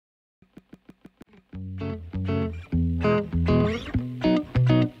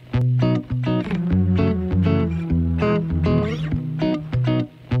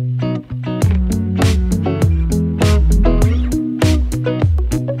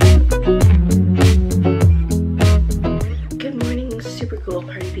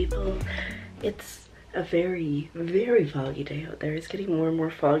It's a very, very foggy day out there. It's getting more and more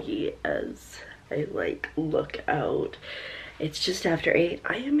foggy as I look out. It's just after 8.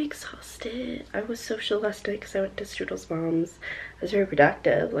 I am exhausted. I was social last night because I went to Strudel's mom's. I was very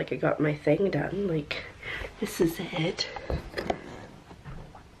productive. I got my thing done. This is it.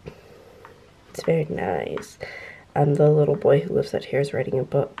 It's very nice. The little boy who lives out here is writing a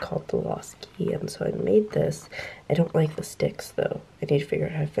book called The Lost Key, and so I made this. I don't like the sticks though. I need to figure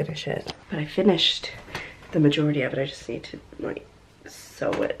out how to finish it. But I finished the majority of it. I just need to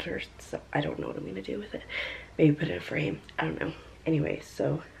sew it, or I don't know what I'm gonna do with it. Maybe put it in a frame. I don't know. Anyway,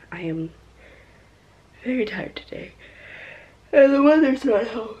 so I am very tired today. And the weather's not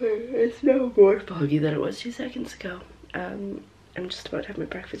helping. It's no more foggy than it was 2 seconds ago. I'm just about to have my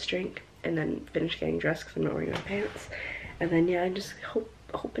breakfast drink and then finish getting dressed because I'm not wearing my pants. And then yeah, I'm just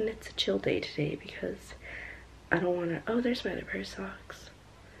hoping it's a chill day today because I don't want to. Oh, there's my other pair of socks.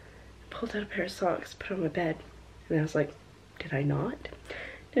 I pulled out a pair of socks, put on my bed, and I was like, did I not?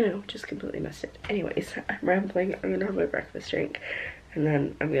 No, just completely missed it. Anyways, I'm rambling. I'm gonna have my breakfast drink and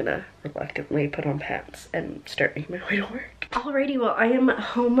then I'm gonna reluctantly put on pants and start making my way to work. Alrighty, well, I am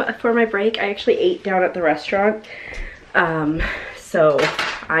home for my break. I actually ate down at the restaurant. So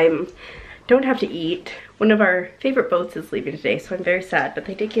I don't have to eat. One of our favorite boats is leaving today, so I'm very sad, but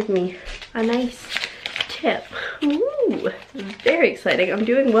they did give me a nice tip. Ooh, very exciting. I'm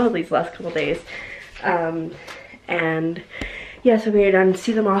doing well these last couple days. And yeah, so we're done.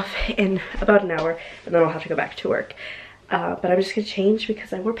 See them off in about an hour, and then I'll have to go back to work. But I'm just gonna change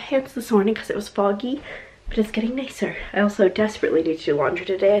because I wore pants this morning because it was foggy, but it's getting nicer. I also desperately need to do laundry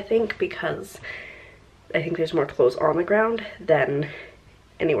today, I think, because I think there's more clothes on the ground than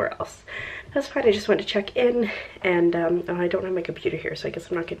anywhere else. That's fine. I just went to check in, and I don't have my computer here, so I guess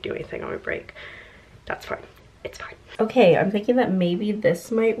I'm not gonna do anything on my break. That's fine. It's fine. Okay, I'm thinking that maybe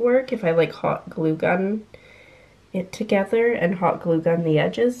this might work if I hot glue gun it together and hot glue gun the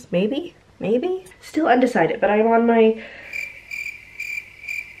edges. Maybe? Still undecided, but I'm on my...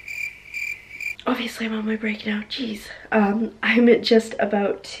 Obviously I'm on my break now, jeez. I'm just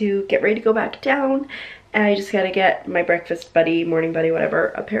about to get ready to go back down, and I just gotta get my breakfast buddy, morning buddy, whatever,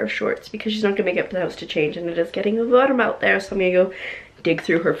 a pair of shorts because she's not gonna make it up to the house to change, and it is getting warm out there, so I'm gonna go dig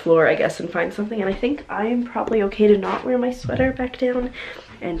through her floor, I guess, and find something. And I think I'm probably okay to not wear my sweater back down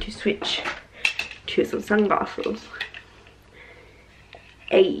and to switch to some sunglasses.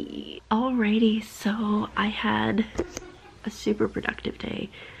 Hey. Alrighty, so I had a super productive day.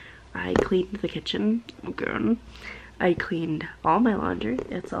 I cleaned the kitchen, girl. I cleaned all my laundry.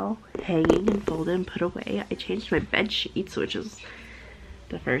 It's all hanging and folded and put away. I changed my bed sheets, which is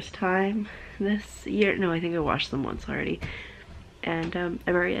the first time this year. No, I think I washed them once already. And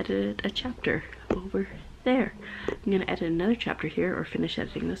I've already edited a chapter over there. I'm gonna edit another chapter here, or finish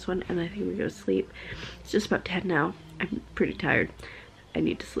editing this one, and I think we go to sleep. It's just about 10 now. I'm pretty tired. I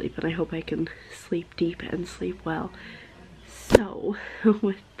need to sleep, and I hope I can sleep deep and sleep well. So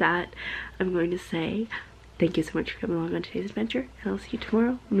with that, I'm going to say thank you so much for coming along on today's adventure, and I'll see you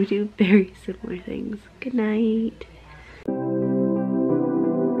tomorrow when we do very similar things. Good night.